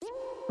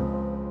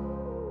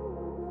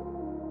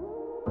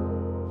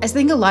I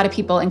think a lot of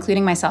people,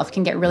 including myself,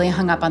 can get really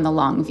hung up on the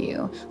long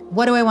view.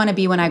 What do I want to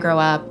be when I grow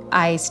up?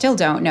 I still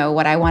don't know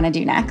what I want to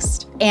do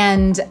next.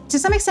 And to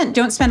some extent,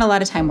 don't spend a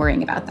lot of time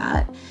worrying about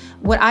that.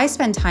 What I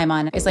spend time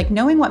on is like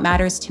knowing what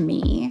matters to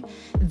me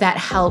that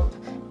help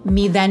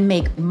me then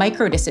make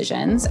micro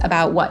decisions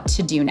about what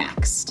to do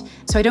next.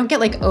 So I don't get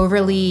like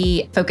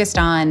overly focused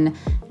on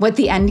what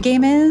the end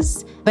game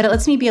is, but it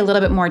lets me be a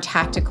little bit more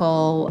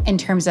tactical in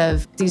terms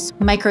of these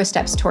micro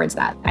steps towards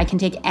that. I can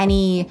take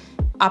any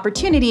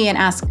opportunity and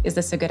ask, is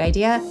this a good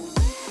idea?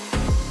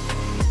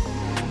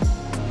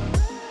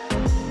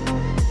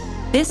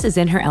 This is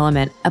In Her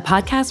Element, a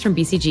podcast from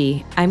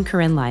BCG. I'm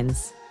Corinne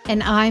Lines.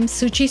 And I'm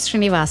Suchi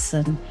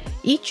Srinivasan.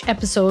 Each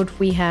episode,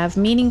 we have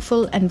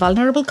meaningful and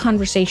vulnerable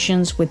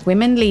conversations with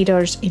women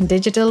leaders in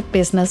digital,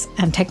 business,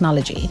 and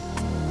technology.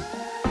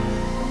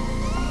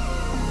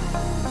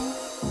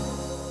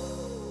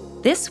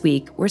 This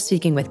week, we're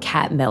speaking with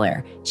Kat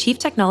Miller, Chief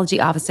Technology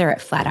Officer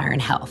at Flatiron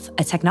Health,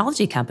 a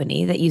technology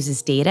company that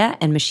uses data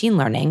and machine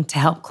learning to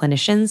help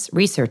clinicians,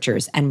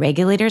 researchers, and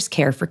regulators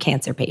care for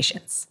cancer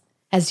patients.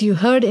 As you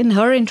heard in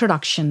her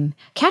introduction,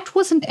 Kat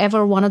wasn't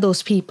ever one of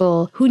those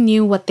people who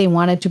knew what they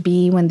wanted to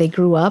be when they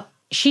grew up.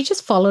 She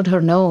just followed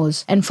her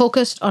nose and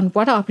focused on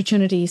what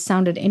opportunities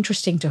sounded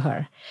interesting to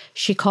her.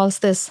 She calls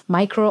this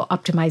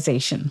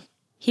micro-optimization.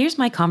 Here's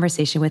my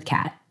conversation with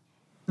Kat.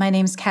 My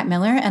name's Kat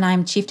Miller, and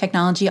I'm Chief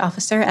Technology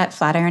Officer at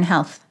Flatiron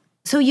Health.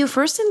 So you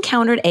first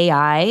encountered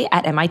AI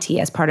at MIT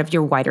as part of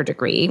your wider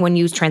degree when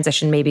you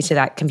transitioned maybe to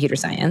that computer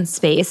science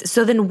space.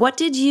 So then what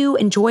did you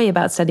enjoy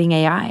about studying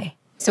AI?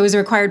 So it was a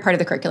required part of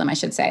the curriculum, I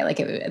should say.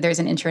 There's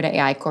an intro to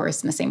AI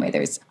course in the same way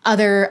there's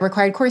other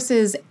required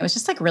courses. It was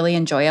just really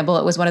enjoyable.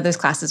 It was one of those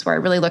classes where I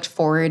really looked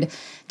forward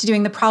to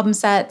doing the problem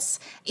sets.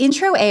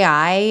 Intro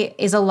AI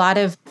is a lot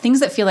of things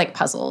that feel like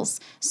puzzles.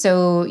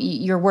 So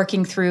you're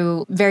working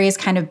through various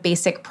kind of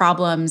basic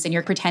problems and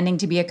you're pretending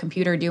to be a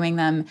computer doing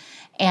them.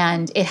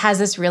 And it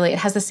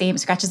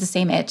scratches the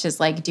same itch as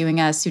like doing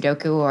a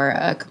Sudoku or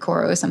a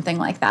Kokoro or something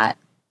like that.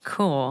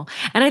 Cool.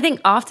 And I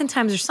think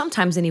oftentimes, or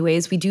sometimes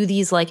anyways, we do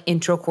these like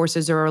intro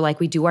courses or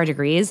like we do our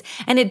degrees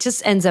and it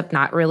just ends up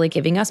not really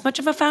giving us much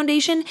of a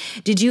foundation.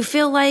 Did you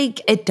feel like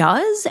it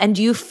does? And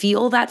do you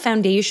feel that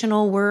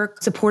foundational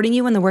work supporting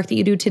you in the work that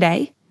you do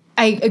today?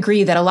 I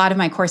agree that a lot of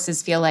my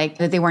courses feel like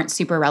that they weren't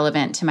super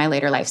relevant to my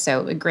later life.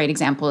 So a great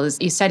example is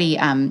you study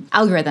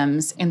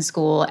algorithms in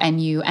school and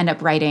you end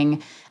up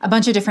writing a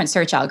bunch of different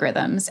search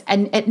algorithms.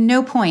 And at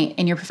no point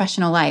in your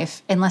professional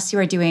life, unless you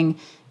are doing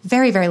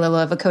very, very little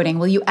of a coding,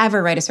 will you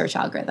ever write a search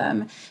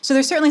algorithm? So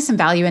there's certainly some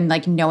value in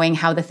like knowing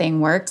how the thing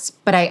works,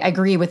 but I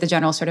agree with the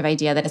general sort of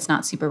idea that it's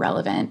not super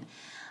relevant.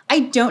 I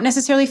don't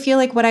necessarily feel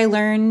like what I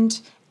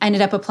learned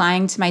ended up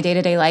applying to my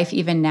day-to-day life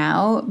even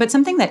now, but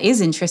something that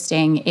is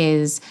interesting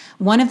is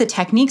one of the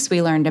techniques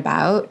we learned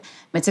about.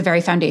 It's a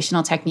very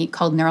foundational technique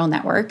called neural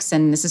networks,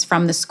 and this is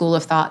from the school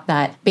of thought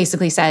that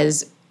basically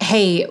says,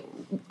 hey,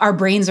 our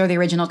brains are the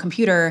original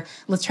computer.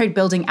 Let's try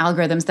building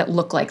algorithms that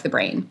look like the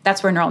brain.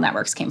 That's where neural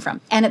networks came from.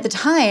 And at the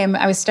time,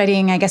 I was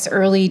studying, I guess, the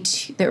early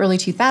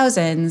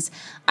 2000s.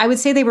 I would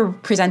say they were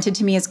presented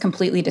to me as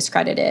completely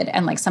discredited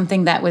and like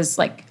something that was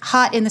like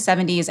hot in the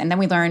 70s, and then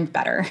we learned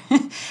better.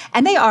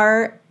 And they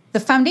are the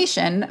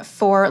foundation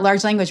for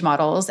large language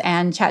models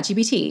and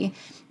ChatGPT.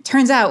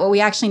 Turns out what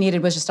we actually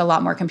needed was just a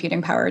lot more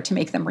computing power to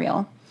make them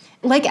real.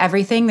 Like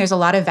everything, there's a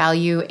lot of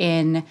value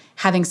in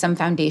having some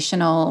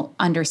foundational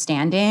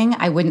understanding.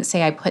 I wouldn't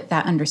say I put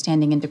that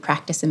understanding into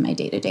practice in my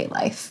day-to-day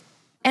life.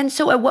 And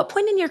so at what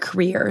point in your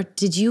career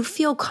did you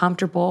feel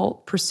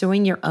comfortable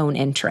pursuing your own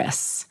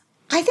interests?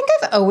 I think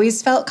I've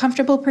always felt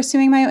comfortable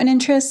pursuing my own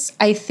interests.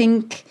 I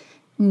think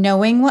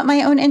knowing what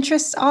my own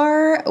interests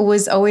are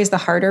was always the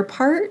harder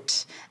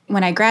part.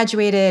 When I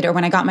graduated or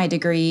when I got my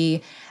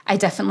degree, I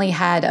definitely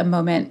had a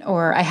moment,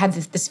 or I had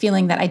this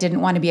feeling that I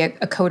didn't want to be a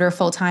coder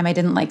full-time. I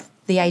didn't like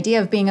the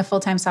idea of being a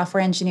full-time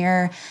software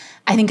engineer.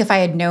 I think if I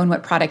had known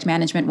what product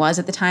management was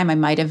at the time, I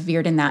might have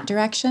veered in that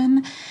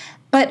direction.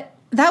 But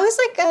that was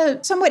like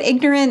a somewhat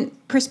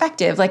ignorant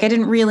perspective. Like I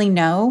didn't really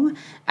know.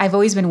 I've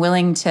always been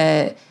willing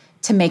to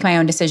make my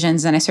own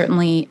decisions, and I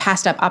certainly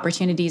passed up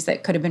opportunities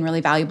that could have been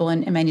really valuable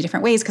in many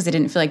different ways because I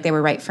didn't feel like they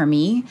were right for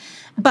me.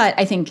 But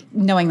I think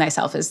knowing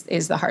thyself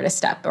is the hardest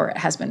step, or it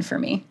has been for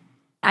me.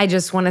 I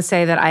just want to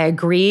say that I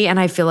agree. And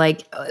I feel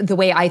like the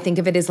way I think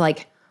of it is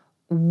like,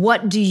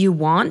 what do you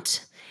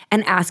want?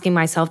 And asking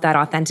myself that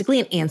authentically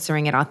and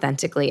answering it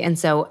authentically. And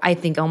so I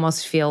think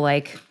almost feel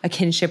like a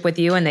kinship with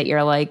you, and that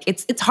you're like,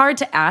 it's hard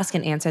to ask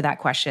and answer that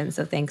question.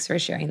 So thanks for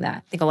sharing that.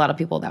 I think a lot of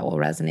people that will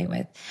resonate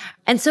with.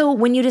 And so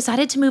when you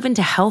decided to move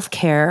into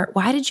healthcare,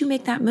 why did you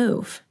make that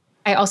move?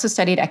 I also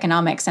studied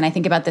economics, and I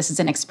think about this as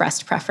an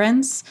expressed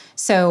preference.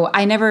 So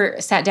I never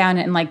sat down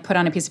and like put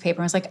on a piece of paper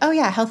and was like, oh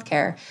yeah,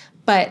 healthcare.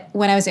 But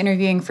when I was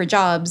interviewing for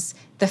jobs,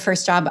 the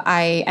first job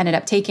I ended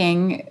up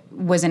taking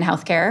was in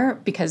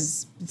healthcare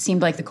because it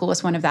seemed like the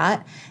coolest one of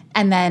that.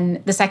 And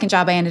then the second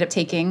job I ended up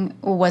taking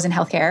was in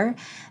healthcare.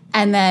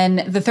 And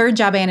then the third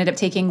job I ended up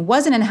taking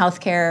wasn't in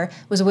healthcare,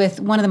 was with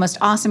one of the most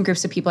awesome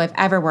groups of people I've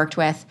ever worked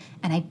with.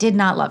 And I did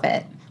not love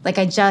it. Like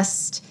I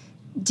just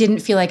didn't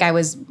feel like I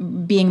was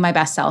being my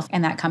best self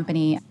in that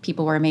company.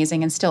 People were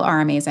amazing and still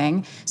are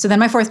amazing. So then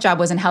my fourth job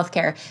was in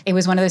healthcare. It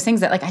was one of those things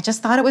that like I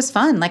just thought it was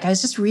fun. Like I was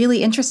just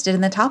really interested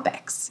in the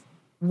topics.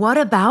 What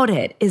about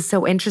it is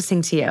so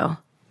interesting to you?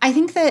 I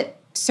think that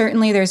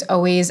certainly there's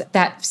always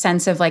that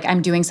sense of like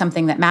I'm doing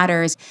something that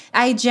matters.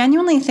 I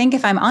genuinely think,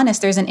 if I'm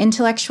honest, there's an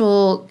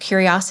intellectual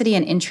curiosity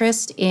and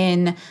interest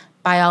in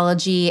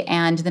biology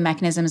and the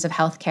mechanisms of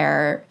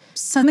healthcare.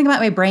 Something about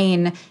my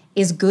brain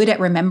is good at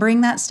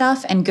remembering that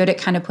stuff and good at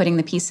kind of putting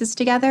the pieces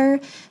together.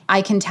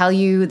 I can tell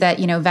you that,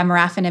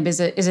 vemurafenib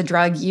is a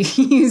drug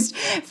used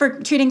for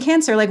treating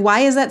cancer. Like,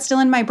 why is that still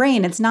in my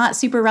brain? It's not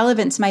super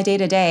relevant to my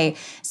day-to-day.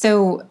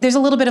 So there's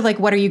a little bit of like,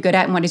 what are you good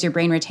at and what does your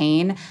brain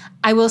retain?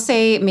 I will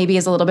say, maybe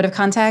as a little bit of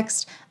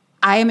context,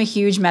 I am a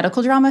huge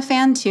medical drama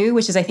fan too,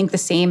 which is, I think, the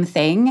same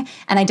thing.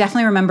 And I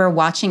definitely remember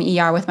watching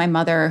ER with my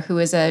mother, who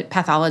is a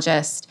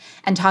pathologist,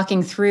 and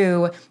talking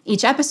through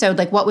each episode,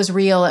 like what was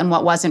real and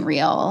what wasn't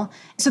real.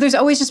 So there's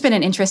always just been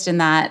an interest in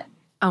that.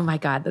 Oh my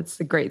God, that's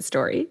a great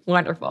story.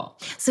 Wonderful.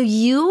 So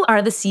you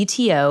are the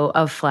CTO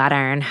of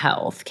Flatiron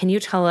Health. Can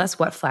you tell us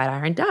what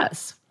Flatiron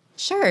does?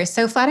 Sure.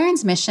 So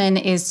Flatiron's mission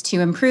is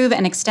to improve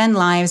and extend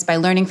lives by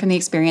learning from the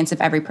experience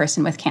of every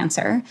person with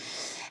cancer.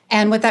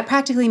 And what that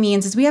practically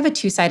means is we have a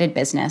two-sided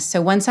business. So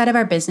one side of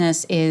our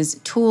business is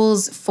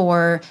tools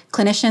for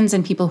clinicians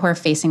and people who are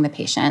facing the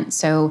patient.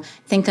 So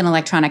think an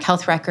electronic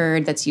health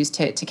record that's used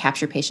to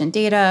capture patient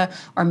data,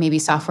 or maybe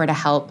software to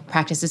help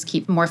practices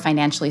keep more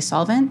financially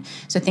solvent.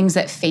 So things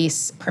that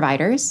face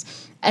providers.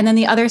 And then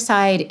the other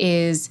side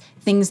is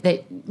things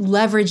that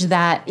leverage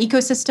that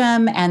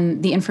ecosystem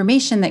and the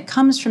information that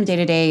comes from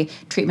day-to-day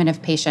treatment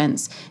of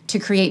patients to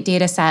create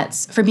data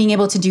sets for being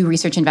able to do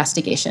research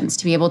investigations,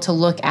 to be able to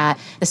look at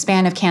the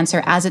span of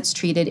cancer as it's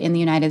treated in the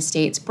United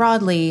States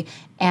broadly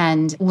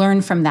and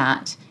learn from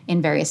that in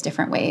various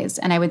different ways.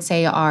 And I would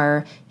say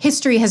our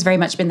history has very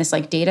much been this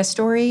like data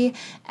story.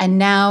 And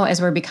now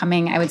as we're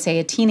becoming, I would say,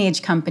 a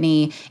teenage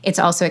company, it's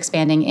also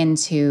expanding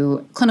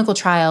into clinical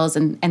trials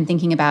and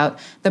thinking about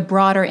the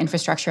broader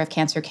infrastructure of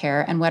cancer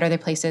care and what are the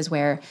places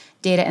where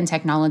data and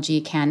technology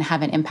can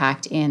have an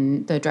impact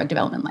in the drug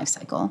development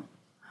lifecycle.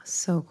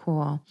 So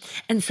cool.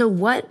 And so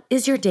what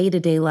is your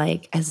day-to-day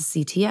like as a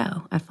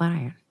CTO at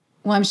Flatiron?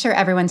 Well, I'm sure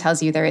everyone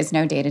tells you there is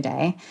no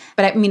day-to-day,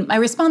 but I mean, my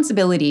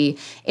responsibility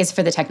is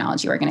for the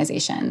technology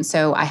organization.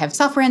 So I have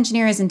software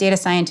engineers and data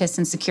scientists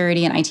and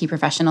security and IT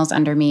professionals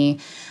under me,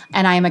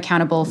 and I am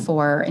accountable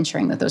for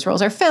ensuring that those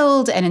roles are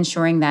filled and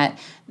ensuring that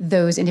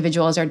those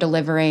individuals are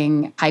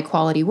delivering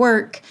high-quality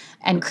work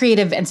and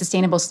creative and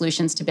sustainable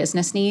solutions to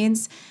business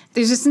needs.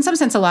 There's just, in some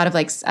sense, a lot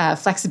of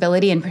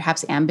flexibility and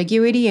perhaps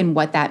ambiguity in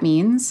what that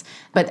means.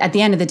 But at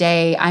the end of the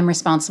day, I'm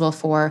responsible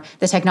for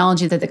the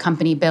technology that the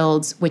company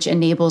builds, which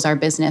enables our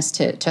business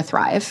to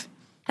thrive.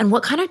 And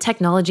what kind of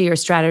technology or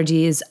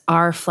strategies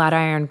are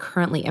Flatiron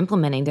currently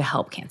implementing to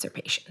help cancer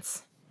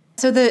patients?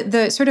 So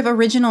the sort of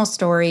original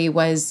story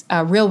was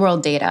real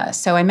world data.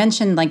 So I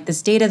mentioned like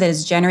this data that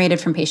is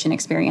generated from patient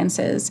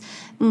experiences.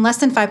 Less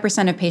than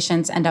 5% of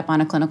patients end up on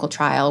a clinical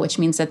trial, which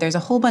means that there's a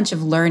whole bunch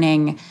of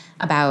learning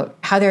about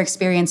how their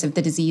experience of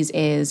the disease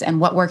is and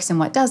what works and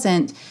what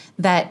doesn't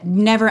that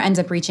never ends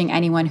up reaching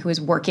anyone who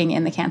is working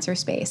in the cancer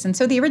space. And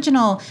so the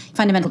original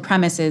fundamental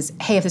premise is,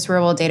 hey, if this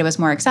real world data was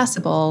more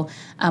accessible,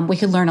 we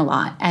could learn a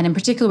lot. And in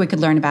particular, we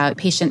could learn about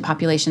patient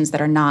populations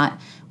that are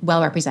not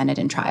well represented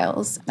in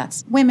trials.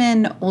 That's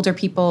women, older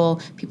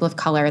people, people of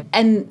color.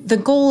 And the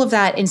goal of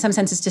that, in some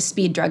sense, is to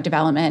speed drug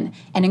development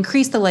and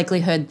increase the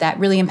likelihood that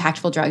really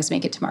impactful drugs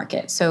make it to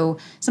market. So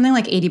something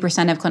like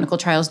 80% of clinical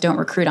trials don't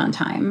recruit on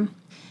time.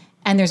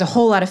 And there's a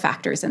whole lot of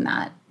factors in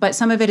that. But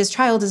some of it is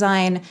trial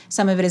design,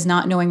 some of it is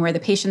not knowing where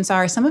the patients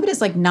are, some of it is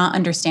like not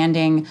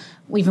understanding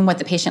even what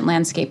the patient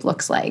landscape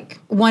looks like.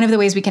 One of the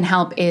ways we can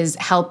help is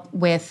help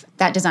with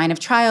that design of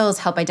trials,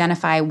 help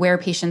identify where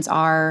patients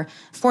are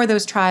for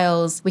those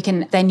trials. We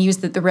can then use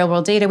the real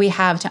world data we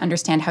have to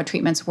understand how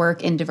treatments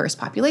work in diverse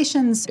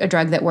populations. A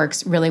drug that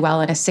works really well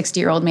in a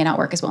 60-year-old may not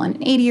work as well in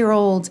an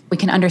 80-year-old. We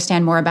can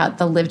understand more about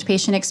the lived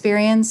patient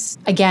experience.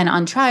 Again,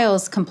 on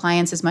trials,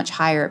 compliance is much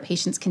higher.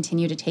 Patients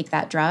continue to take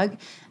that drug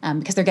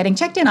because they're getting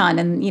checked in on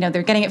and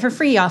they're getting it for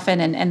free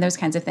often and those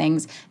kinds of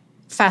things.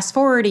 Fast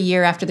forward a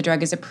year after the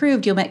drug is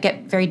approved, you'll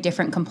get very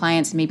different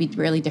compliance and maybe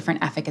really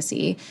different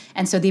efficacy.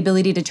 And so the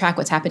ability to track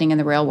what's happening in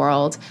the real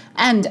world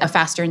and a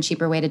faster and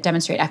cheaper way to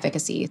demonstrate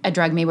efficacy. A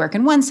drug may work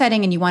in one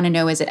setting and you want to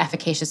know, is it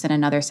efficacious in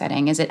another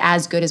setting? Is it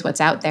as good as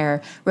what's out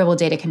there? Real world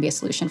data can be a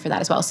solution for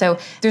that as well. So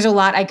there's a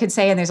lot I could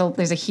say, and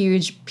there's a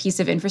huge piece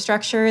of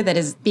infrastructure that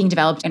is being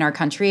developed in our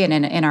country and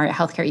in our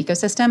healthcare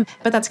ecosystem,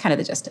 but that's kind of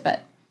the gist of it.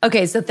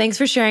 Okay, so thanks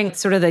for sharing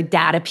sort of the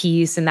data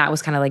piece, and that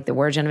was kind of like the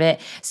origin of it.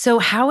 So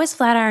how is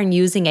Flatiron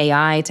using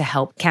AI to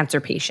help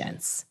cancer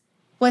patients?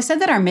 Well, I said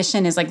that our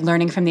mission is like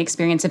learning from the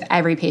experience of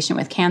every patient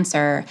with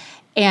cancer.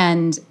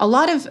 And a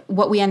lot of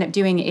what we end up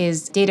doing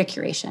is data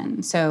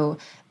curation. So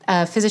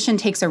a physician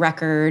takes a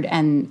record,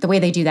 and the way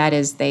they do that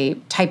is they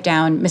type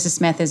down, Mrs.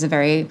 Smith is a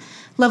very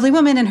lovely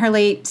woman in her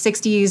late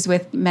 60s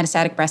with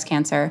metastatic breast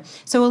cancer.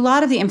 So a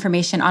lot of the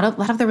information, a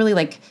lot of the really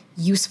like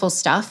useful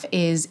stuff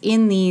is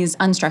in these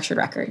unstructured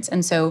records.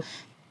 And so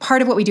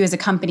part of what we do as a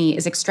company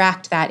is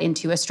extract that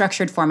into a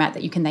structured format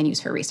that you can then use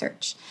for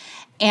research.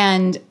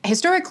 And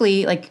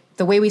historically, like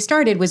the way we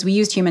started was we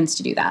used humans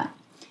to do that.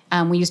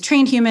 We used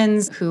trained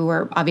humans who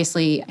were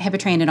obviously HIPAA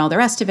trained and all the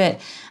rest of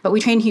it, but we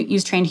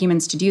used trained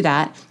humans to do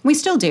that. We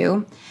still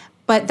do,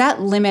 but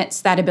that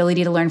limits that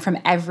ability to learn from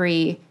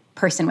every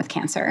person with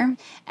cancer.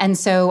 And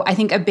so I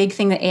think a big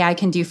thing that AI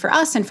can do for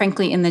us, and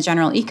frankly in the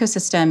general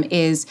ecosystem,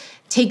 is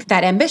take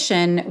that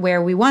ambition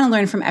where we want to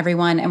learn from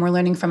everyone and we're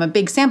learning from a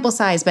big sample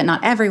size, but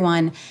not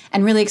everyone,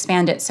 and really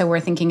expand it. So we're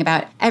thinking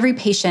about every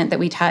patient that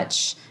we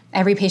touch,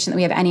 every patient that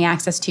we have any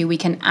access to, we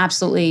can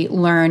absolutely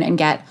learn and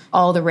get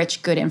all the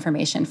rich, good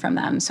information from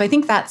them. So I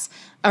think that's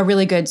a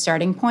really good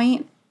starting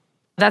point.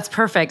 That's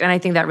perfect. And I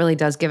think that really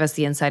does give us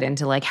the insight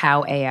into like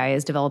how AI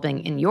is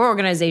developing in your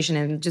organization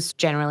and just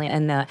generally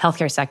in the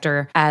healthcare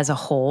sector as a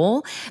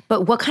whole.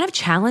 But what kind of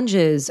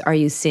challenges are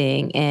you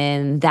seeing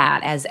in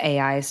that as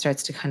AI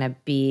starts to kind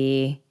of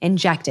be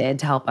injected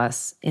to help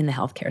us in the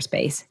healthcare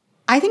space?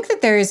 I think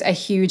that there's a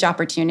huge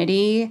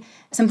opportunity.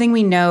 Something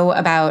we know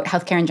about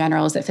healthcare in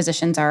general is that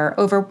physicians are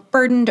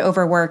overburdened,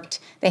 overworked.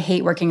 They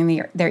hate working in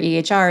their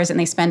EHRs, and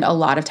they spend a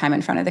lot of time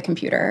in front of the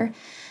computer.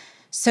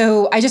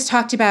 So I just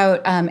talked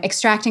about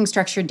extracting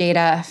structured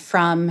data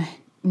from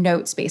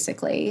notes,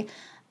 basically.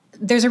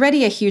 There's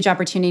already a huge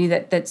opportunity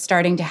that's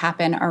starting to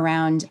happen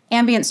around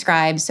ambient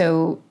scribe.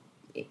 So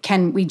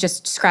can we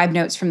just scribe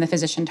notes from the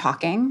physician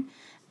talking,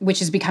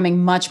 which is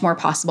becoming much more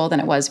possible than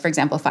it was, for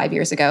example, 5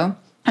 years ago.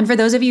 And for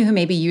those of you who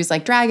maybe use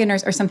like Dragon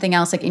or something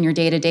else like in your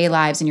day-to-day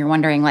lives and you're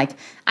wondering like,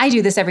 I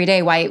do this every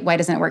day, why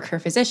doesn't it work for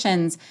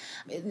physicians?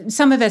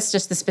 Some of it's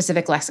just the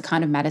specific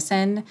lexicon of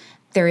medicine.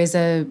 There is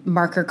a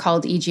marker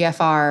called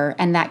EGFR,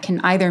 and that can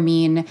either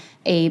mean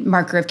a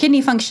marker of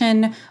kidney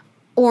function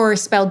or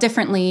spelled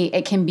differently,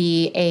 it can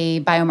be a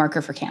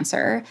biomarker for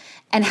cancer.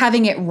 And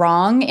having it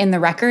wrong in the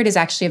record is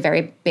actually a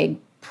very big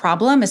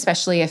problem,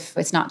 especially if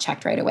it's not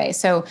checked right away.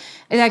 So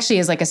it actually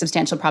is like a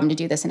substantial problem to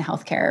do this in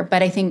healthcare.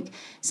 But I think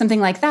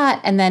something like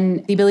that, and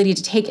then the ability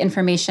to take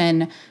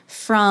information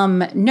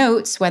from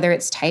notes, whether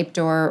it's typed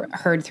or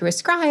heard through a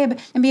scribe,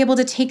 and be able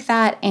to take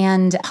that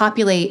and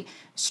populate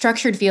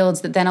structured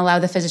fields that then allow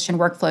the physician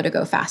workflow to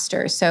go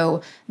faster.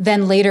 So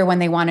then later when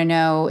they want to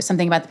know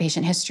something about the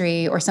patient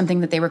history or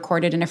something that they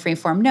recorded in a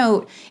free-form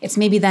note, it's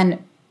maybe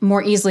then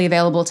more easily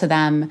available to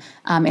them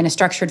in a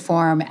structured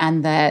form,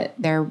 and that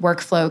their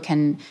workflow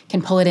can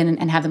pull it in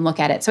and have them look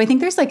at it. So I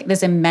think there's like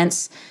this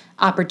immense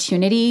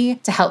opportunity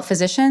to help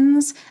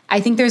physicians.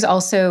 I think there's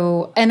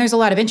also, and there's a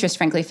lot of interest,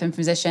 frankly, from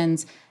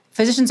physicians.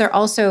 Physicians are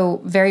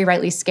also very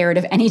rightly scared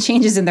of any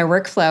changes in their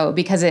workflow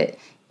because it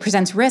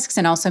presents risks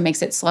and also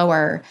makes it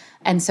slower.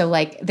 And so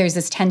like there's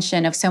this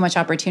tension of so much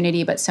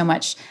opportunity, but so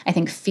much, I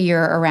think,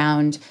 fear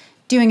around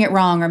doing it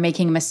wrong or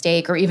making a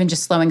mistake or even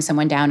just slowing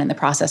someone down in the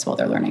process while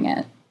they're learning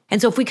it.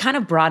 And so if we kind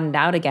of broadened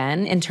out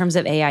again in terms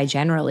of AI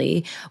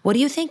generally, what do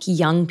you think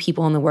young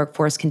people in the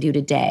workforce can do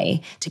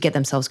today to get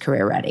themselves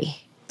career ready?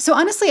 So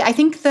honestly, I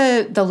think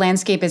the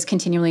landscape is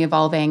continually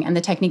evolving, and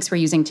the techniques we're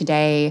using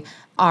today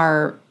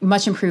are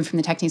much improved from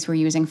the techniques we were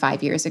using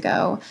 5 years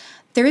ago.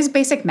 There is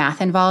basic math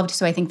involved,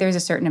 so I think there's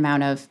a certain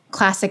amount of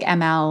classic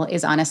ML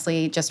is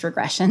honestly just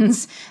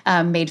regressions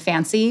made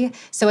fancy.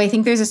 So I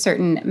think there's a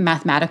certain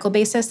mathematical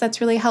basis that's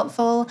really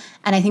helpful,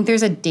 and I think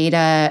there's a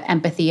data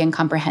empathy and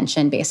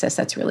comprehension basis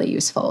that's really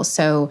useful.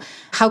 So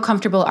how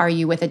comfortable are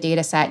you with a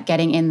data set,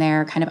 getting in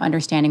there, kind of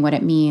understanding what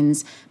it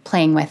means,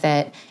 playing with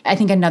it? I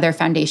think another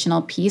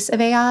foundational piece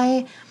of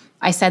AI,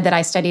 I said that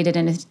I studied it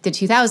in the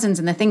 2000s,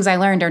 and the things I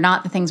learned are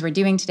not the things we're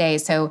doing today.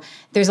 So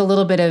there's a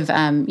little bit of,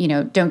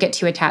 don't get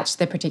too attached to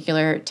the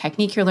particular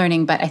technique you're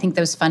learning, but I think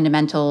those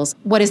fundamentals,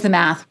 what is the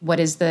math? What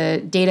is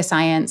the data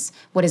science?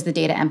 What is the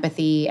data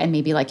empathy? And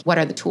maybe like, what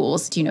are the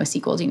tools? Do you know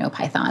SQL? Do you know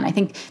Python? I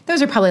think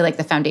those are probably like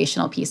the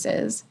foundational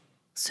pieces.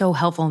 So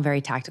helpful and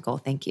very tactical.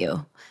 Thank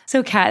you.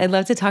 So Kat, I'd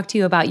love to talk to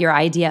you about your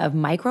idea of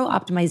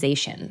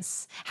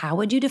micro-optimizations. How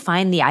would you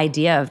define the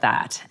idea of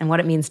that and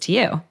what it means to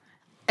you?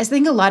 I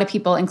think a lot of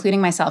people,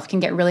 including myself, can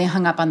get really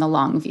hung up on the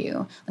long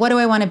view. What do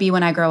I want to be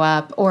when I grow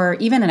up? Or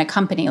even in a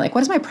company, like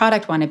what does my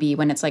product want to be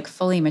when it's like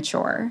fully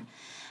mature?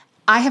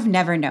 I have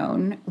never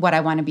known what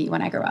I want to be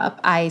when I grow up.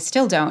 I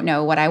still don't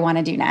know what I want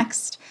to do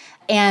next.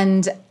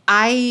 And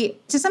I,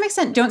 to some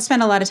extent, don't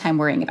spend a lot of time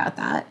worrying about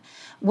that.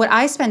 What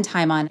I spend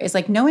time on is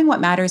like knowing what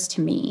matters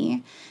to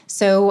me.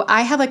 So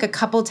I have like a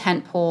couple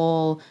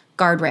tentpole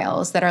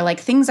guardrails that are like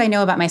things I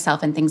know about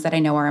myself and things that I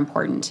know are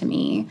important to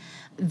me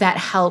that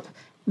help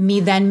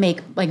me then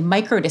make like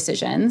micro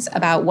decisions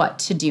about what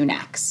to do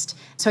next.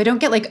 So I don't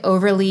get like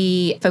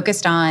overly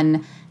focused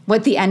on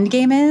what the end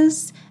game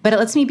is, but it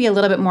lets me be a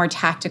little bit more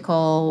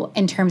tactical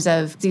in terms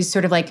of these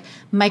sort of like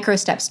micro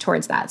steps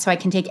towards that. So I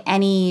can take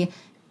any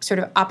sort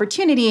of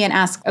opportunity and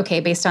ask,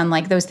 okay, based on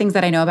like those things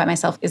that I know about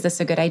myself, is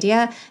this a good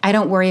idea? I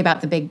don't worry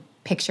about the big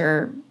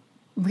picture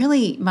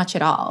really much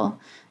at all,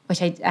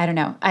 which I don't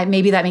know.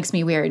 Maybe that makes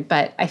me weird,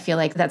 but I feel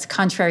like that's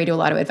contrary to a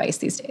lot of advice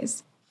these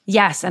days.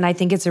 Yes, and I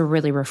think it's a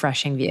really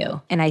refreshing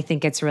view. And I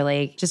think it's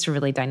really just a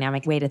really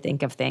dynamic way to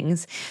think of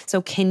things.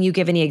 So can you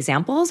give any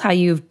examples how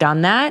you've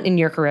done that in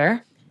your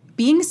career?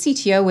 Being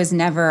CTO was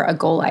never a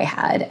goal I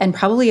had. And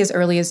probably as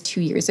early as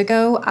 2 years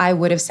ago, I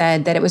would have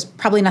said that it was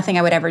probably nothing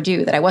I would ever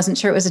do, that I wasn't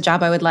sure it was a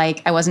job I would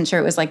like. I wasn't sure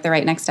it was like the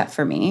right next step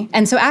for me.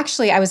 And so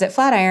actually I was at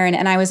Flatiron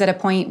and I was at a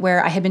point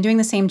where I had been doing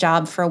the same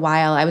job for a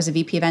while. I was a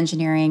VP of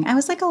engineering. I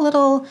was like a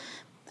little,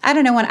 I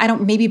don't know,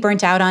 maybe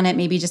burnt out on it.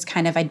 Maybe just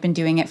kind of, I'd been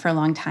doing it for a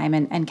long time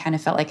and kind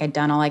of felt like I'd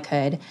done all I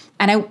could.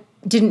 And I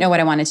didn't know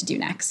what I wanted to do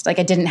next. Like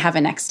I didn't have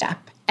a next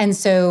step. And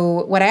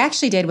so what I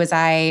actually did was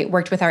I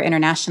worked with our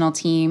international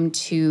team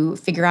to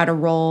figure out a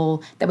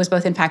role that was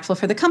both impactful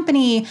for the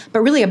company, but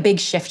really a big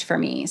shift for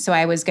me. So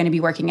I was going to be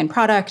working in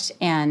product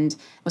and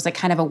was like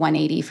kind of a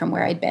 180 from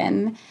where I'd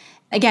been.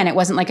 Again, it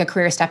wasn't like a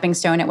career stepping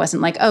stone. It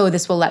wasn't like, oh,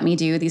 this will let me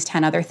do these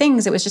 10 other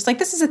things. It was just like,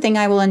 this is a thing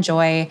I will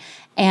enjoy.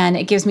 And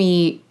it gives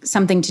me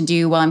something to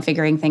do while I'm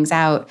figuring things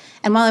out.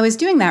 And while I was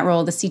doing that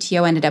role, the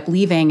CTO ended up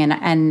leaving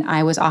and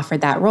I was offered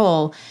that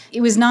role.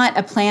 It was not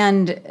a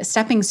planned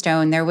stepping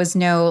stone. There was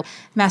no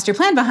master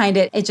plan behind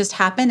it. It just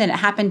happened. And it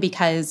happened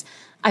because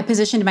I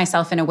positioned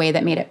myself in a way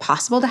that made it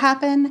possible to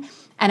happen.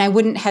 And I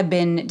wouldn't have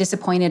been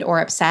disappointed or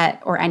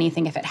upset or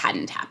anything if it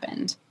hadn't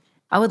happened.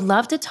 I would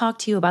love to talk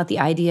to you about the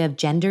idea of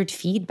gendered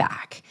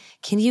feedback.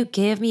 Can you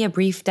give me a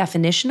brief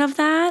definition of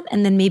that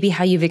and then maybe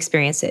how you've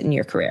experienced it in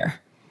your career?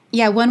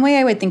 Yeah, one way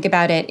I would think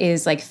about it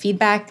is like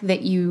feedback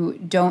that you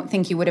don't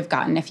think you would have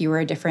gotten if you were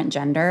a different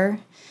gender.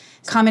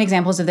 Common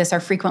examples of this are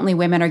frequently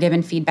women are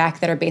given feedback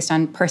that are based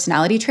on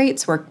personality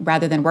traits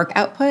rather than work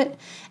output.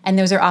 And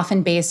those are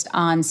often based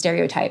on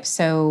stereotypes.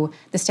 So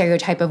the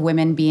stereotype of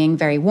women being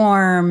very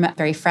warm,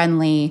 very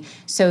friendly.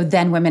 So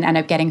then women end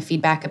up getting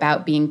feedback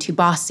about being too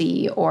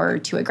bossy or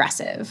too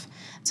aggressive.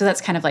 So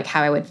that's kind of like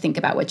how I would think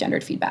about what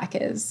gendered feedback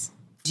is.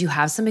 Do you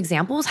have some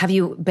examples? Have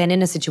you been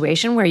in a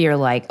situation where you're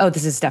like, oh,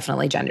 this is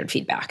definitely gendered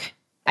feedback?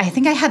 I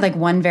think I had like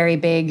one very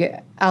big,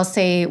 I'll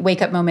say,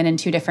 wake up moment in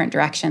two different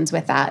directions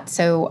with that.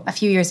 So a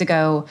few years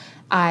ago,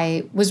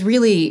 I was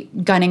really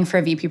gunning for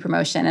a VP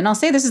promotion. And I'll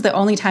say this is the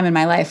only time in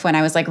my life when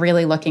I was like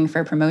really looking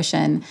for a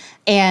promotion.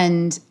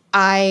 And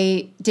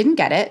I didn't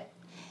get it.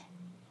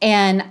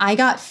 And I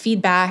got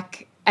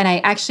feedback, and I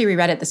actually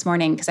reread it this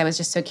morning because I was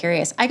just so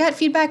curious. I got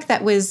feedback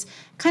that was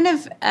kind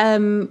of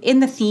in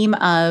the theme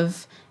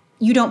of,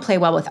 you don't play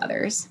well with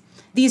others.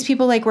 These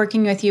people like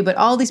working with you, but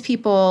all these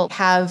people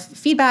have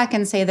feedback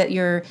and say that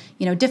you're,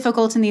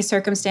 difficult in these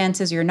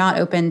circumstances, you're not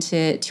open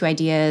to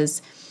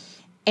ideas.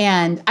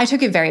 And I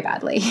took it very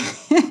badly.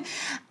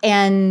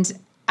 And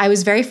I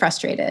was very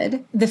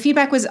frustrated. The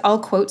feedback was all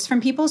quotes from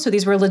people. So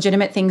these were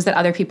legitimate things that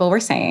other people were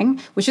saying,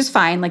 which is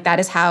fine. Like that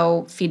is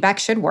how feedback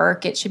should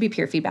work. It should be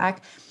peer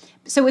feedback.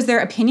 So it was their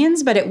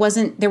opinions, but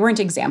there weren't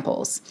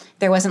examples.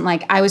 There wasn't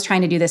like, I was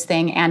trying to do this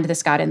thing and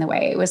this got in the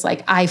way. It was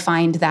like, I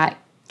find that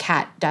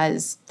Kat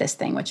does this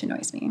thing, which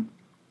annoys me.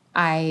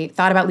 I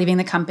thought about leaving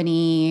the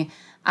company.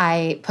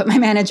 I put my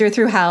manager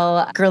through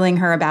hell, grilling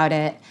her about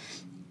it.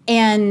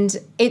 And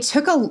it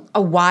took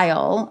a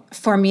while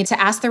for me to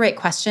ask the right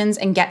questions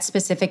and get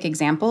specific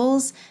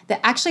examples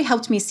that actually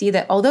helped me see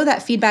that although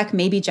that feedback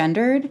may be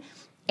gendered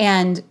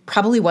and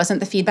probably wasn't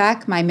the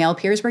feedback my male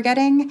peers were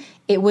getting,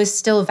 it was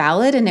still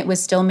valid and it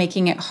was still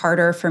making it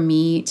harder for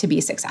me to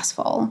be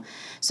successful.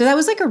 So that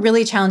was like a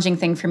really challenging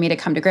thing for me to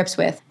come to grips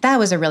with. That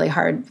was a really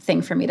hard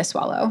thing for me to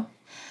swallow.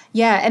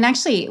 Yeah, and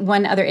actually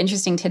one other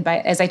interesting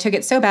tidbit is I took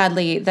it so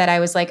badly that I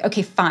was like,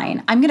 okay,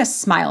 fine, I'm going to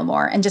smile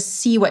more and just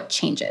see what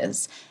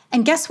changes.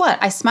 And guess what?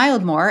 I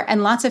smiled more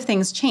and lots of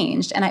things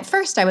changed. And at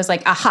first I was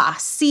like, aha,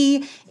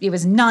 see, it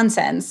was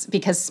nonsense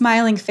because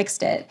smiling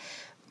fixed it.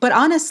 But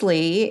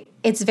honestly,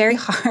 it's very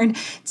hard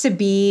to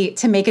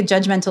make a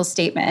judgmental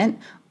statement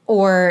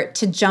or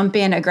to jump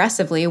in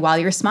aggressively while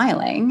you're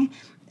smiling.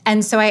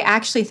 And so I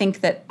actually think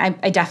that I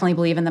definitely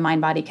believe in the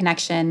mind-body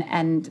connection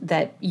and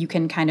that you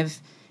can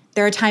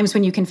there are times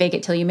when you can fake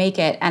it till you make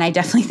it. And I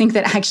definitely think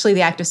that actually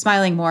the act of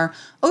smiling more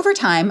over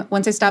time,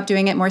 once I stopped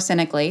doing it more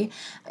cynically,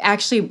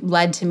 actually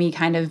led to me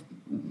kind of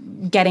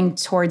getting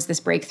towards this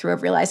breakthrough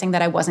of realizing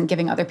that I wasn't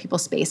giving other people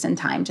space and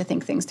time to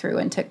think things through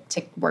and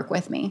to work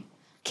with me.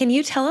 Can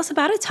you tell us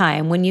about a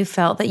time when you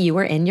felt that you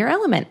were in your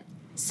element?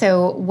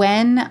 So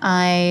when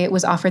I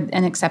was offered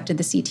and accepted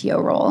the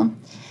CTO role,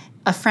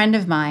 a friend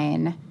of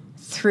mine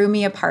threw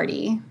me a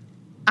party.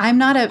 I'm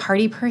not a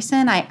party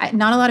person.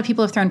 Not a lot of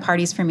people have thrown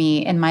parties for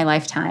me in my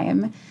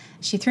lifetime.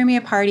 She threw me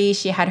a party.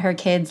 She had her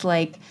kids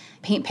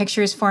paint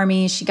pictures for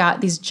me. She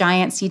got these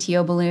giant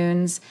CTO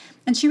balloons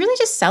and she really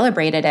just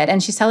celebrated it.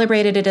 And she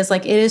celebrated it as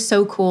it is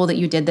so cool that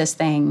you did this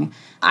thing.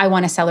 I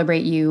want to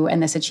celebrate you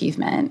and this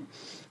achievement.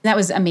 That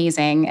was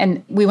amazing.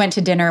 And we went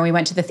to dinner, we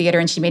went to the theater,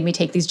 and she made me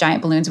take these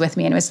giant balloons with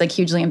me. And it was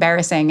hugely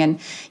embarrassing. And,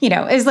 it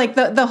was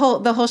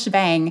the whole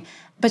shebang.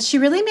 But she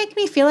really made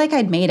me feel like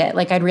I'd made it,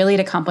 like I'd really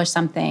accomplished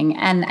something.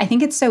 And I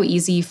think it's so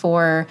easy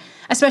for,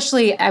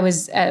 especially I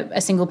was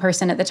a single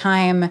person at the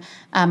time.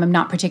 I'm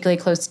not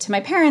particularly close to my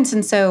parents.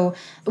 And so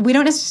we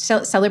don't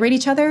necessarily celebrate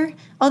each other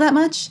all that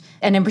much.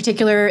 And in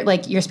particular,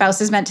 like your spouse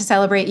is meant to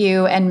celebrate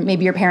you and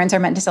maybe your parents are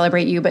meant to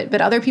celebrate you,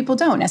 but other people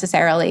don't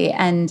necessarily.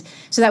 And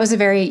so that was a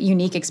very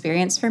unique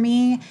experience for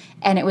me.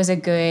 And it was a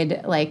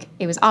good, like,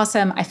 it was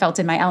awesome. I felt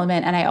in my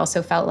element. And I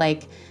also felt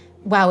like,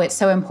 wow, it's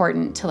so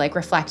important to like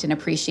reflect and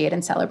appreciate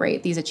and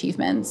celebrate these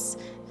achievements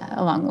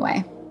along the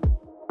way.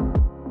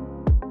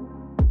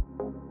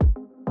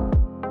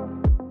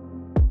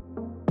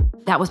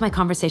 That was my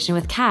conversation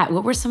with Kat.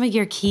 What were some of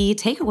your key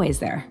takeaways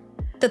there?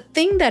 The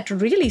thing that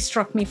really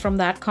struck me from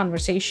that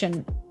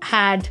conversation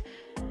had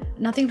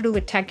nothing to do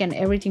with tech and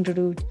everything to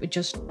do with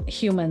just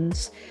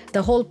humans.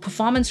 The whole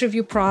performance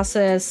review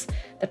process,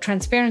 the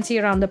transparency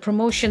around the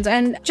promotions,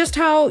 and just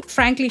how,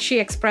 frankly, she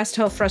expressed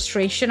her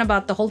frustration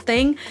about the whole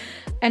thing.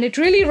 And it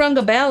really rung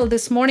a bell.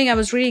 This morning, I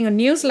was reading a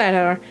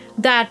newsletter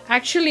that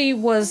actually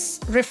was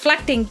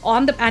reflecting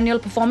on the annual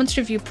performance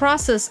review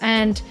process.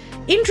 And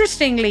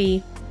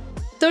interestingly,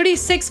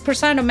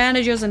 36% of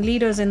managers and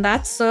leaders in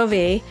that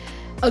survey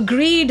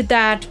agreed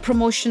that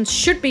promotions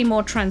should be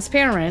more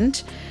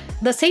transparent.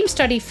 The same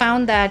study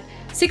found that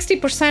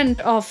 60%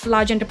 of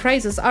large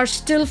enterprises are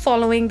still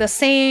following the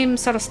same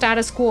sort of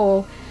status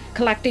quo,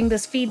 collecting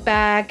this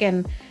feedback,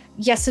 and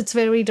yes, it's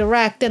very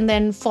direct, and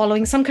then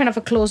following some kind of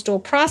a closed door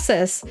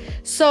process.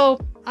 So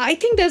I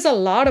think there's a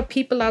lot of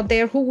people out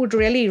there who would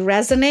really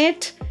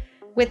resonate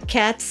with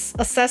Kat's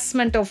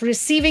assessment of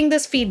receiving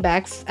this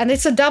feedback. And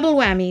it's a double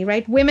whammy,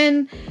 right?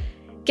 Women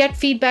get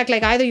feedback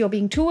like either you're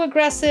being too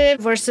aggressive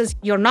versus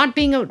you're not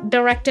being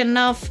direct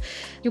enough.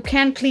 You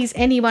can't please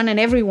anyone and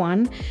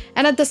everyone.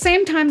 And at the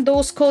same time,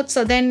 those quotes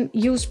are then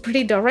used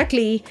pretty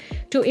directly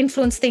to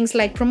influence things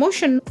like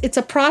promotion. It's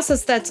a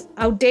process that's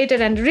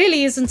outdated and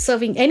really isn't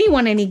serving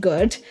anyone any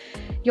good.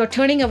 You're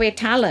turning away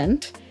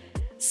talent.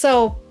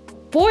 So,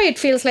 boy, it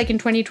feels like in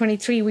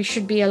 2023, we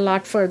should be a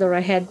lot further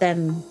ahead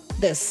than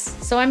this.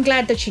 So I'm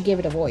glad that she gave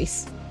it a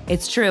voice.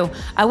 It's true.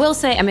 I will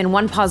say, I mean,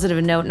 one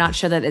positive note, not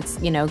sure that it's,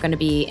 going to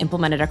be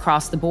implemented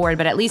across the board,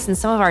 but at least in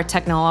some of our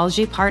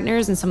technology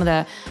partners and some of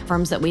the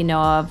firms that we know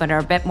of that are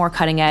a bit more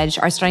cutting edge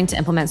are starting to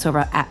implement sort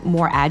of a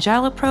more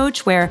agile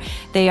approach where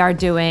they are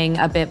doing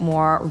a bit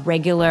more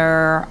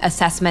regular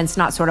assessments,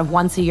 not sort of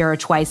once a year or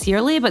twice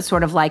yearly, but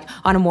sort of like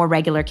on a more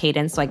regular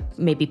cadence, like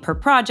maybe per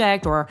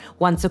project or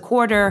once a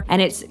quarter.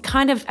 And it's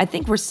kind of, I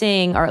think we're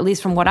seeing, or at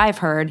least from what I've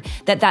heard,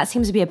 that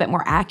seems to be a bit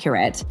more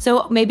accurate.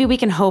 So maybe we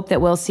can hope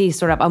that we'll see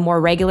sort of a more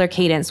regular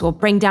cadence will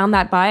bring down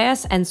that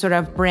bias and sort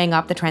of bring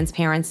up the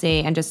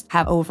transparency and just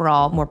have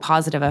overall more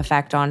positive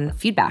effect on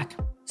feedback.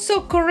 So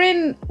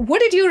Corinne,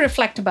 what did you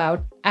reflect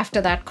about after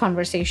that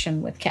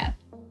conversation with Kat?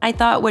 I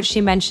thought what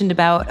she mentioned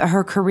about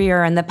her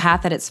career and the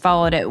path that it's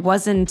followed, it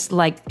wasn't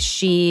like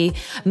she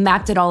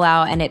mapped it all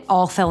out and it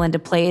all fell into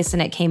place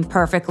and it came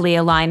perfectly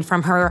aligned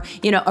from her,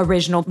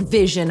 original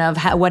vision of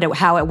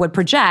how it would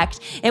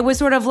project. It was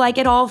sort of like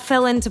it all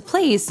fell into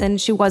place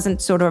and she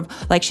wasn't sort of,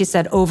 like she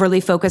said,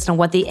 overly focused on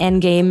what the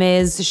end game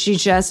is. She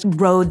just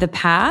rode the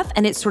path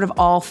and it sort of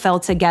all fell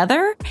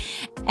together.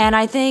 And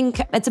I think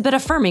it's a bit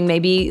affirming,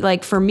 maybe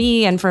like for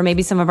me and for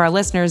maybe some of our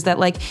listeners, that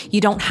like you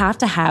don't have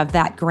to have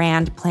that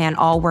grand plan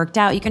all worked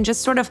out. You can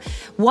just sort of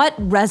what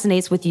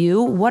resonates with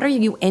you, what are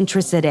you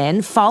interested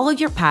in, follow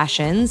your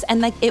passions, and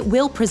like it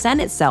will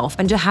present itself.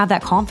 And to have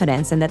that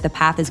confidence and that the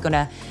path is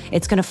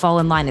it's gonna fall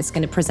in line, it's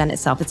gonna present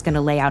itself, it's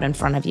gonna lay out in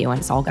front of you, and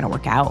it's all gonna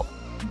work out.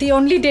 The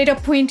only data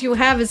point you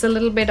have is a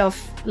little bit of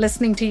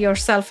listening to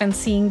yourself and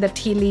seeing the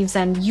tea leaves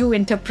and you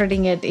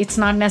interpreting it. It's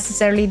not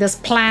necessarily this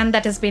plan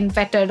that has been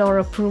vetted or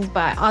approved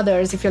by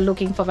others if you're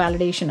looking for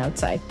validation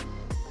outside.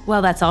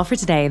 Well, that's all for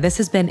today. This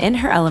has been In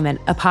Her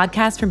Element, a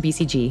podcast from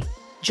BCG.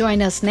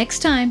 Join us next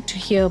time to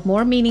hear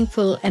more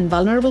meaningful and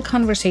vulnerable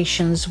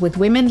conversations with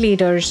women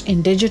leaders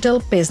in digital,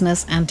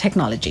 business, and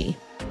technology.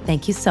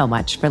 Thank you so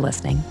much for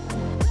listening.